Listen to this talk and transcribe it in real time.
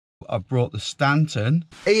I've brought the Stanton.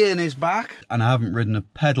 Ian is back, and I haven't ridden a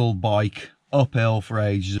pedal bike uphill for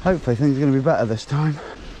ages. Hopefully things are going to be better this time.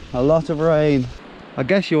 A lot of rain. I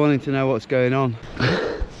guess you're wanting to know what's going on.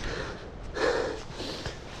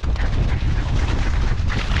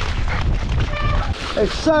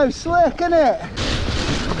 It's so slick, isn't it?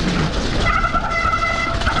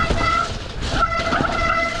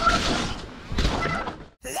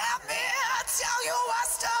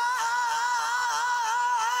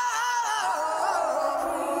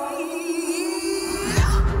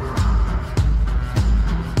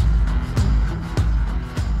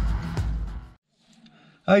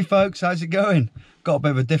 Hey folks, how's it going? Got a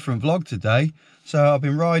bit of a different vlog today. So I've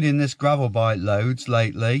been riding this gravel bike loads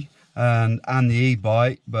lately and the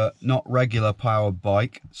e-bike, but not regular powered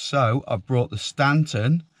bike. So I brought the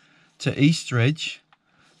Stanton to Eastridge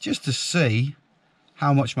just to see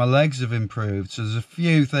how much my legs have improved. So there's a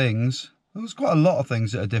few things, there's quite a lot of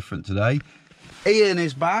things that are different today. Ian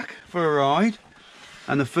is back for a ride,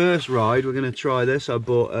 and the first ride we're going to try this. I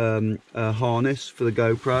bought a harness for the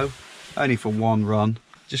GoPro, only for one run.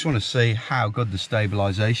 Just want to see how good the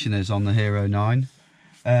stabilisation is on the Hero 9.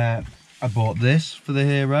 I bought this for the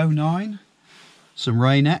Hero 9. Some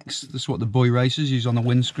Rain-X. This is what the boy racers use on the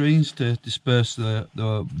windscreens to disperse the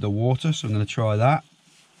water, so I'm going to try that.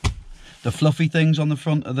 The fluffy things on the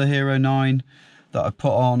front of the Hero 9 that I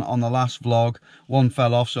put on the last vlog, one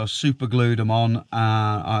fell off, so I super glued them on.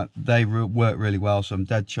 They work really well, so I'm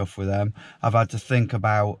dead chuffed with them. I've had to think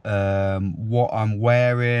about what I'm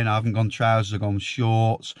wearing. I haven't gone trousers, I've gone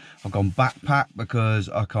shorts. I've gone backpack because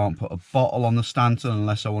I can't put a bottle on the Stanton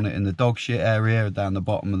unless I want it in the dog shit area down the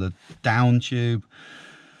bottom of the down tube.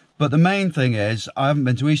 But the main thing is, I haven't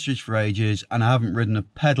been to Eastridge for ages, and I haven't ridden a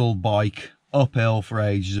pedal bike uphill for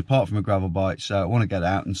ages apart from a gravel bike. So I want to get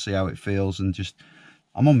out and see how it feels, and just,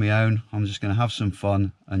 I'm on my own, I'm just going to have some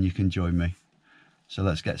fun and you can join me. So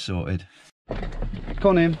let's get sorted. Come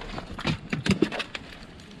on in.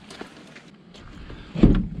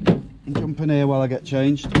 Jump in here while I get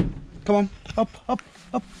changed. Come on, up, up,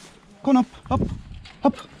 up. Come on, up,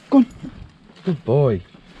 up. Go on. Good boy.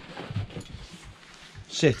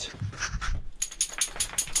 Sit.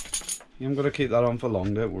 You haven't got to keep that on for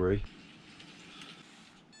long, don't worry.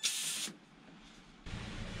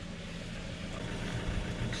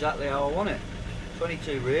 Exactly how I want it.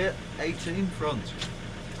 22 rear, 18 front.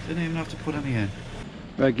 Didn't even have to put any in.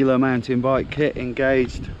 Regular mountain bike kit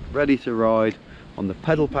engaged, ready to ride on the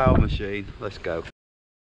pedal power machine. Let's go.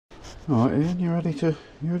 Alright Ian, you ready to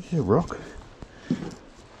rock?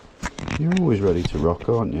 You're always ready to rock,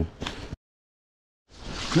 aren't you?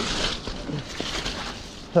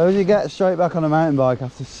 So as you get straight back on a mountain bike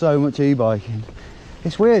after so much e-biking,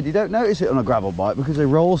 it's weird, you don't notice it on a gravel bike because they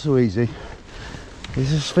roll so easy. It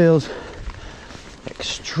just feels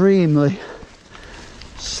extremely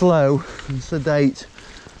slow and sedate.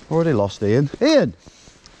 Already lost Ian. Ian!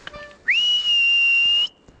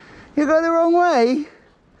 You go the wrong way?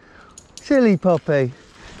 Silly puppy.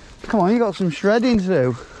 Come on, you got some shredding to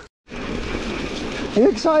do. Are you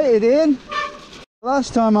excited, Ian?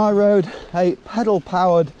 Last time I rode a pedal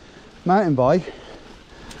powered mountain bike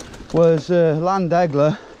was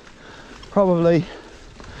Landegler, probably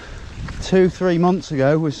 2-3 months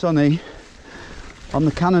ago with Sonny on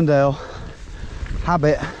the Cannondale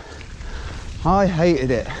Habit. I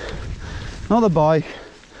hated it. Not the bike,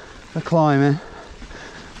 the climbing,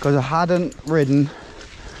 because I hadn't ridden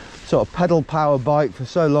sort of pedal power bike for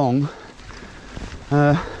so long.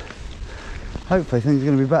 Hopefully things are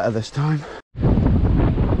going to be better this time.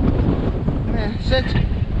 Come here, sit.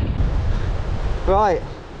 Right.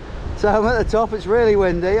 So I'm at the top, it's really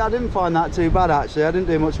windy. I didn't find that too bad actually. I didn't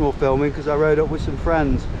do much more filming because I rode up with some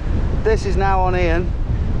friends. This is now on Ian.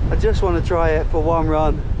 I just want to try it for one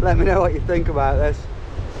run. Let me know what you think about this.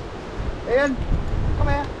 Ian, come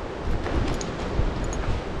here.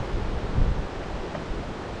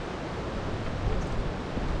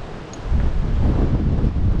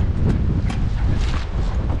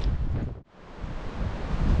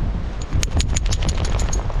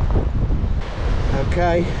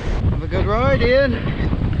 Okay. Have a good ride, Ian.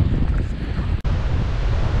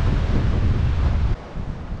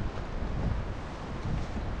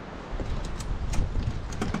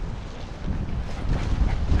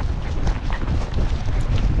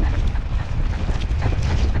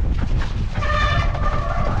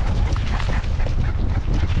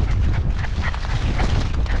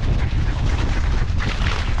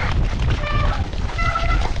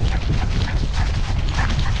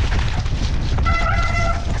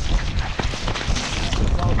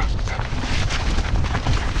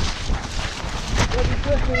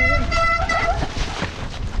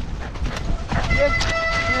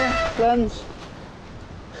 Cleanse.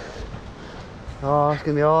 Oh, it's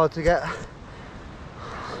gonna be hard to get.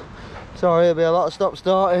 Sorry, it'll be a lot of stop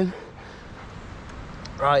starting.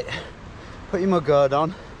 Right, put your mud guard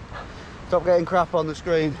on. Stop getting crap on the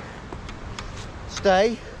screen.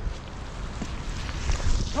 Stay.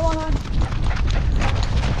 Come on, man.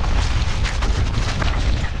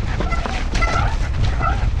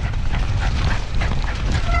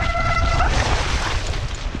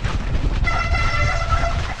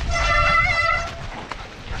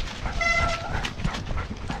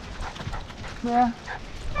 Yeah.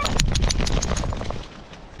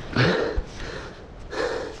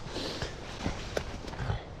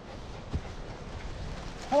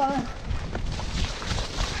 Hello.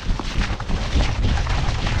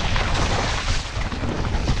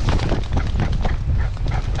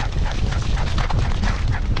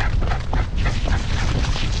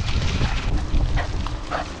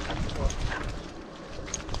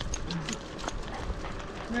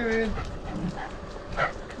 Miriam.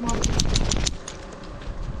 Come on.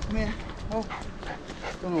 Come here. Oh,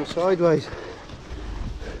 gone all sideways.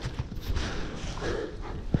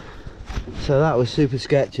 So that was super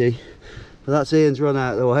sketchy, but that's Ian's run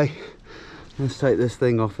out of the way. Let's take this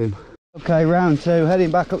thing off him. Okay, round two,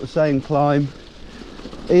 heading back up the same climb.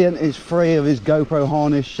 Ian is free of his GoPro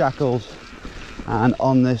harness shackles, and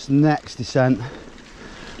on this next descent,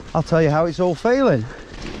 I'll tell you how it's all feeling.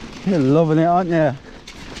 You're loving it, aren't you?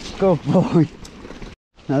 Good boy.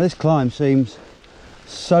 Now this climb seems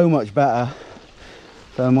so much better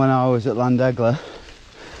than when I was at Landegler.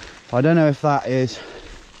 I don't know if that is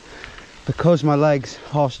because my legs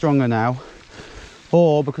are stronger now,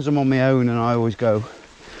 or because I'm on my own and I always go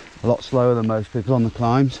a lot slower than most people on the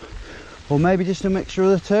climbs, or maybe just a mixture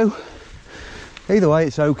of the two. Either way,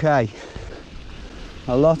 it's okay.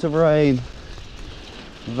 A lot of rain,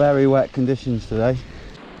 very wet conditions today.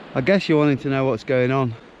 I guess you're wanting to know what's going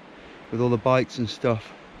on with all the bikes and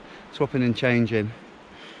stuff, swapping and changing.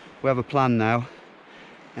 We have a plan now,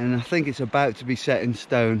 and I think it's about to be set in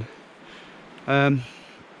stone.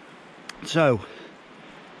 So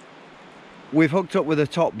we've hooked up with a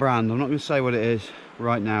top brand. I'm not going to say what it is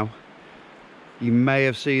right now. You may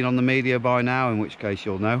have seen on the media by now, in which case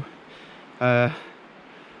you'll know. They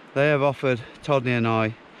have offered Todney and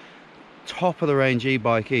I top of the range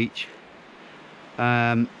e-bike each,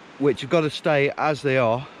 which have got to stay as they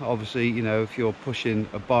are. Obviously, you know, if you're pushing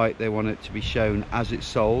a bike, they want it to be shown as it's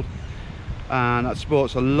sold, and that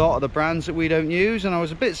sports a lot of the brands that we don't use. And I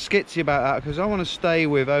was a bit skitsy about that because I want to stay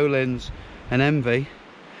with Olin's and Envy.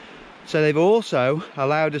 So they've also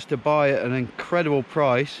allowed us to buy at an incredible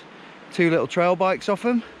price 2 little trail bikes off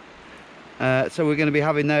them. So we're going to be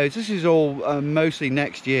having those. This is all mostly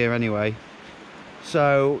next year anyway,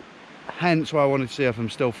 so hence why I wanted to see if I'm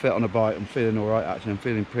still fit on a bike. I'm feeling all right, actually. I'm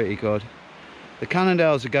feeling pretty good. The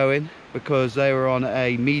Cannondales are going because they were on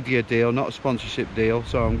a media deal, not a sponsorship deal,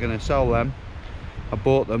 so I'm going to sell them. I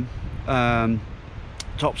bought them.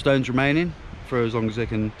 Top Stone's remaining for as long as they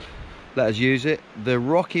can let us use it. The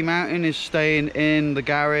Rocky Mountain is staying in the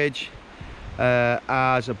garage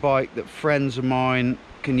as a bike that friends of mine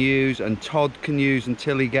can use and Todd can use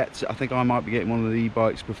until he gets it. I think I might be getting one of the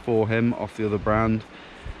e-bikes before him off the other brand,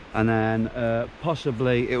 and then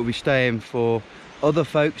possibly it will be staying for other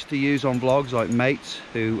folks to use on vlogs, like mates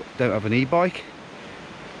who don't have an e-bike.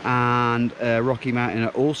 And Rocky Mountain are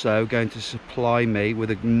also going to supply me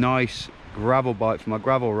with a nice gravel bike for my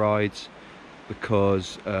gravel rides,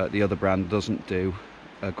 because the other brand doesn't do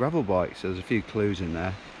a gravel bike. So there's a few clues in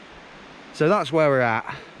there. So that's where we're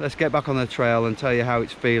at. Let's get back on the trail and tell you how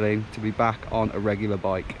it's feeling to be back on a regular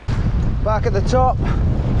bike. Back at the top,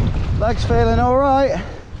 legs feeling all right.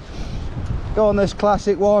 Go on this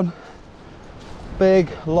classic one, big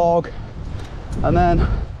log, and then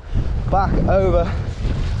back over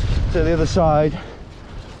to the other side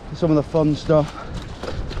for some of the fun stuff.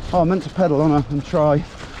 Oh, I meant to pedal on and try.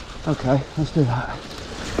 Okay, let's do that.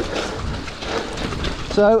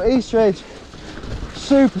 So East Ridge,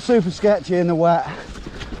 super sketchy in the wet.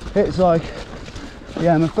 It's like,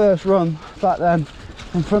 yeah, my first run back then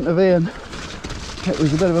in front of Ian, it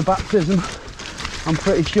was a bit of a baptism. I'm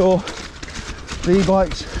pretty sure the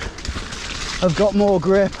e-bikes have got more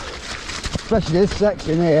grip, especially this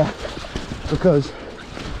section here, because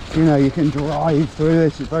you know you can drive through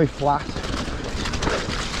this. It's very flat.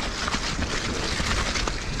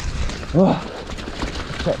 Oh,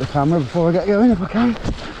 check the camera before I get going if I can.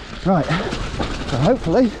 Right, so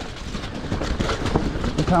hopefully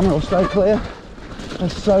the camera will stay clear.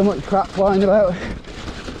 There's so much crap flying about.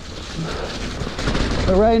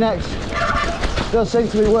 The Rain-X does seem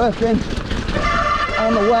to be working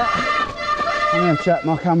on the wet. I'm going to check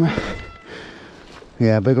my camera.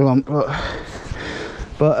 Yeah, big lump, look.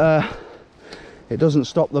 But it doesn't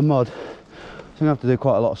stop the mud. So I'm gonna have to do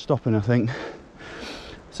quite a lot of stopping, I think.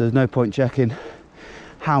 So there's no point checking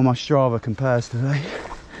how my Strava compares today.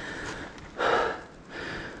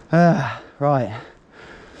 Right.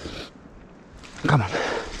 Come on.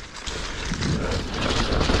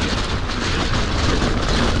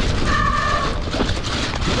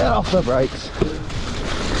 Get off the brakes.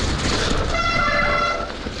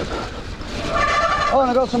 Oh, and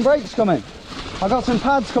I got some brakes coming. I got some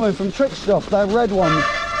pads coming from Trick Stuff. They're red ones.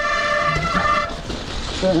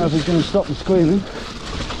 Don't know if he's going to stop me squealing.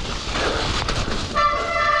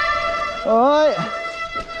 Alright.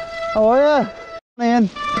 How are you? Ian,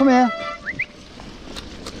 come here.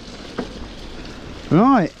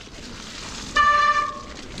 Right.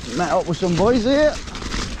 Met up with some boys here.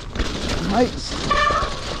 Mates.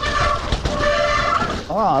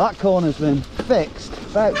 Ah, that corner's been fixed.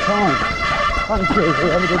 About time. Thank you,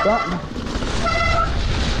 whoever did that.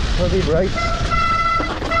 Bloody brakes.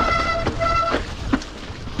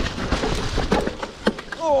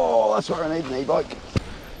 Oh, that's where I need an e-bike.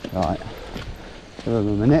 Right. Give them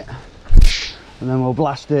a minute. And then we'll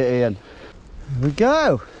blast it in. Here we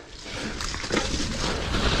go.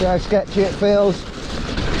 See how sketchy it feels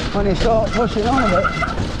when you start pushing on a bit.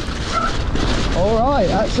 Alright,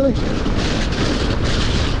 actually.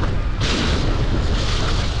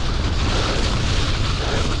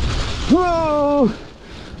 Whoa!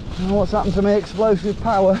 What's happened to my explosive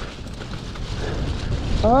power?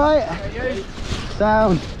 Alright.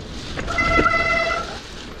 Sound.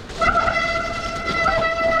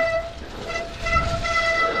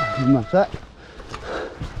 Give me a sec.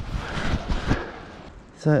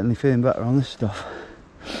 Certainly feeling better on this stuff.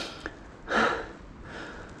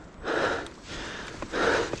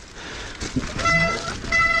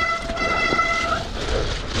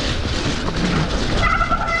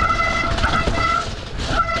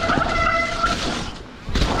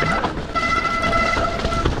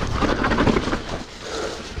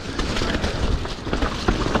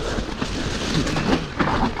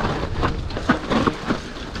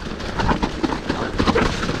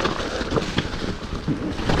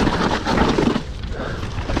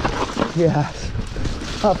 Yes,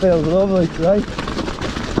 that feels lovely today.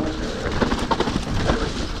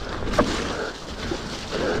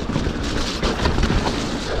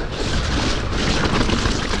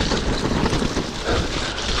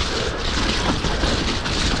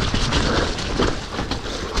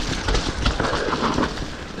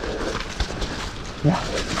 Yeah.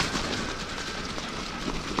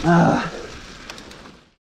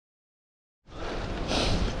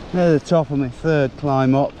 Near the top of my third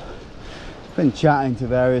climb up. Been chatting to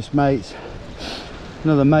various mates.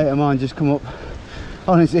 Another mate of mine just come up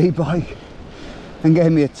on his e-bike and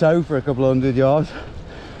gave me a tow for a couple of 100 yards.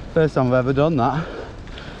 First time I've ever done that.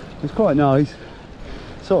 It's quite nice.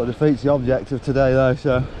 Sort of defeats the object of today though,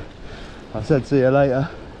 so I said see you later.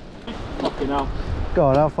 Fucking hell. Go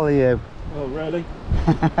on, I'll follow you. Oh really?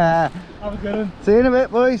 Have a good one. See you in a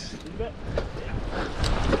bit, boys. See you in a bit.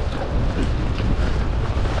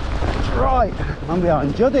 Right, I'm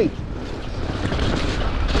behind Juddy.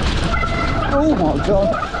 Oh my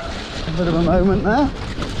god, a bit of a moment there.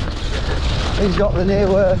 He's got the new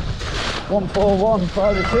 141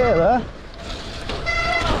 privateer there.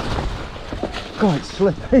 God, it's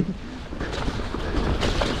slippy.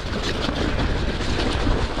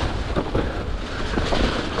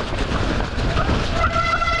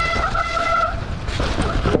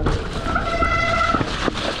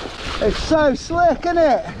 It's so slick, isn't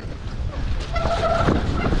it?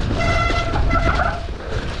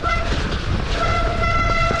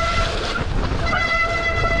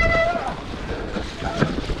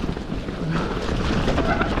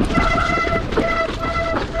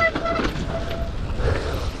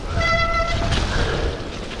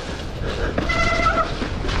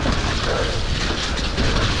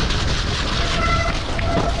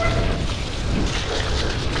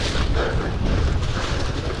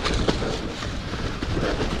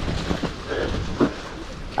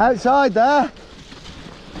 Outside there.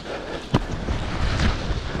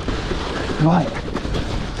 Right,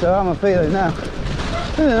 so how am I feeling now?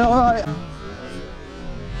 Feeling alright.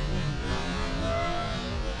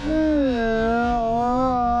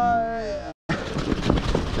 Alright.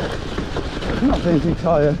 I'm not feeling too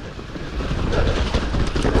tired.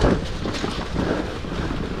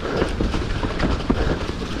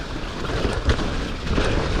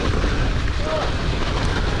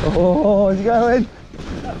 Oh, he's going.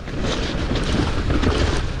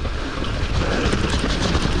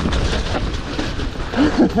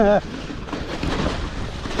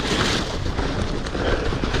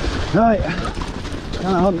 Right,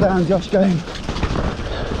 gonna hunt down Josh game.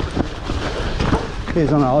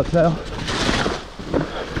 He's on a hardtail.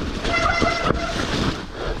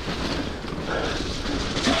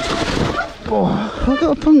 Oh, I've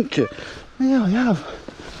got a puncture. Yeah, I have.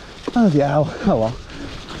 Oh yeah, oh well.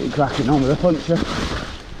 Keep cracking on with a puncture.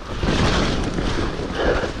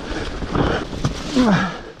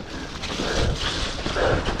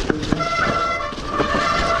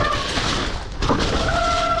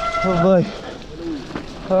 Lovely.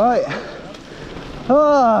 Alright.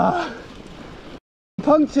 Ah,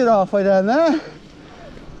 punctured halfway down there.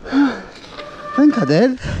 I think I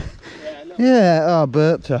did. Yeah, oh, I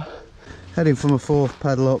burped her. Heading from a fourth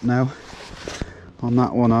pedal up now. On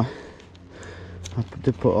that one I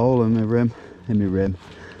did put a hole in my rim.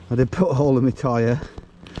 I did put a hole in my tyre.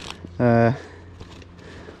 I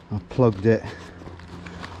plugged it,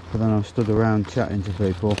 but then I stood around chatting to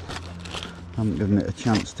people. I haven't given it a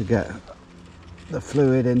chance to get the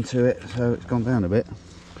fluid into it, so it's gone down a bit.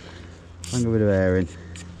 Hang a bit of air in.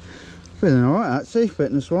 Feeling alright actually,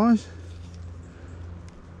 fitness wise.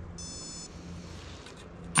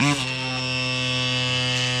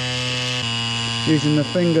 Using the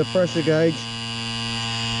finger pressure gauge.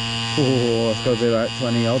 Oh, it's got to be about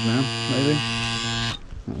 20 odd now, maybe.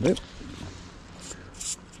 That'll do.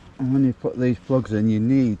 And when you put these plugs in, you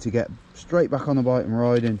need to get straight back on the bike and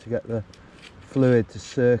riding to get the fluid to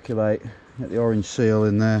circulate. Get the orange seal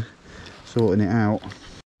in there, sorting it out.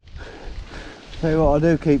 Tell you what I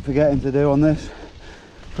do keep forgetting to do on this,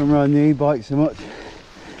 from riding the e-bike so much,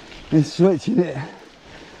 is switching it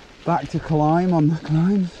back to climb on the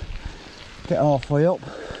climbs. Get halfway up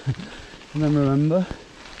and then remember.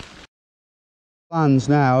 Plans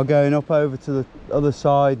now are going up over to the other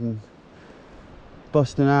side and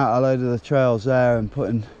busting out a load of the trails there and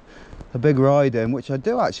putting a big ride in, which I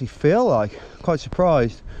do actually feel like. Quite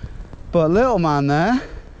surprised, but little man there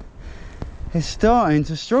is starting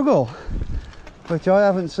to struggle, which I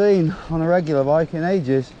haven't seen on a regular bike in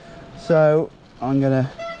ages. So I'm gonna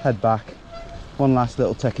head back. One last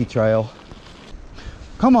little techie trail.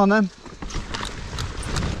 Come on then.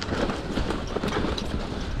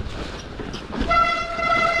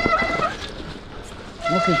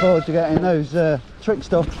 Looking forward to getting those trick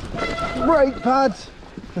stuff brake pads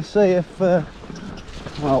to see if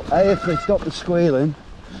well, A, if they stop the squealing,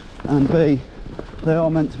 and B, they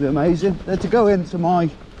are meant to be amazing. They're to go into my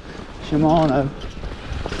Shimano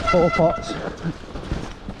 4-pots.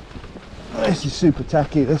 This is super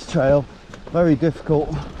techy, this trail, very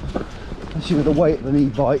difficult, especially with the weight of an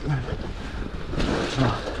e-bike. A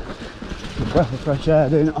breath of fresh air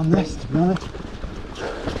doing it on this, to be honest.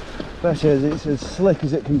 Especially as it's as slick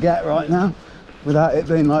as it can get right now, without it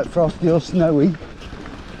being like frosty or snowy.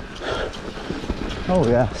 Oh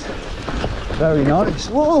yes, very nice.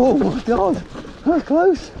 Whoa, my God, that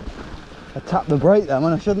close. I tapped the brake then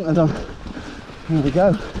when I shouldn't have done. There we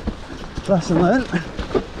go, lesson learnt.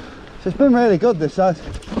 So it's been really good this side.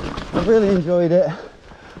 I've really enjoyed it.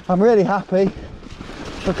 I'm really happy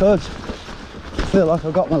because I feel like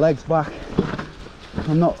I've got my legs back.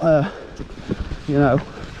 I'm not, you know,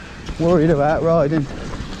 worried about riding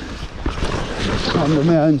under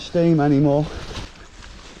my own steam anymore.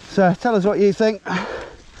 So tell us what you think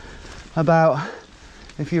about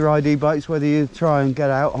if you ride e-bikes, whether you try and get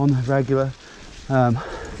out on the regular,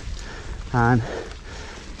 and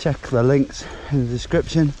check the links in the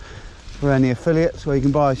description for any affiliates where you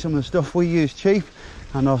can buy some of the stuff we use cheap,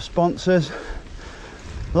 and our sponsors.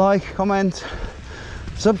 Like, comment,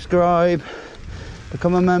 subscribe,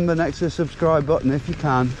 become a member next to the subscribe button if you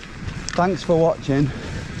can. Thanks for watching.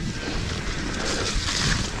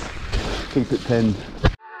 Keep it pinned.